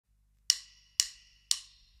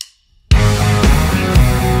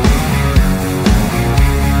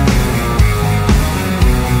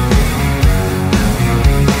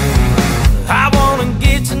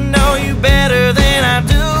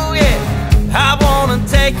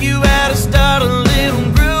take you out and start a little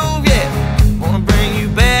groove, yeah. Wanna bring you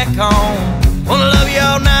back home, wanna love you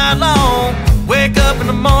all night long. Wake up in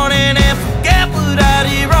the morning and forget what I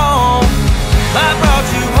did wrong. I brought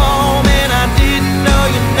you home and I didn't know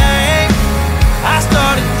your name. I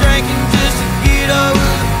started drinking just to get over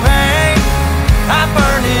the pain. I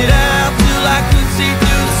burned it out till I could see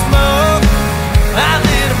through the smoke. I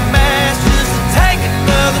lit a match just to take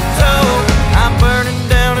another toll. I'm burning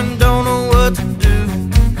down and don't know what to do.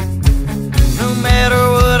 No matter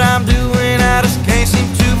what I'm doing, I just can't seem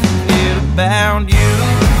to forget about you.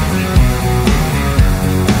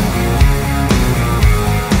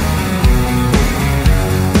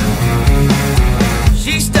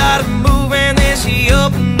 She started moving, then she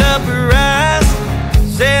opened up her eyes.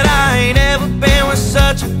 Said I ain't ever been with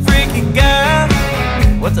such a freaky guy.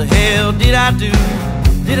 What the hell did I do?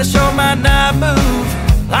 Did I show my night move?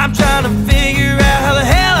 I'm trying to figure out how the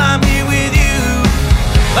hell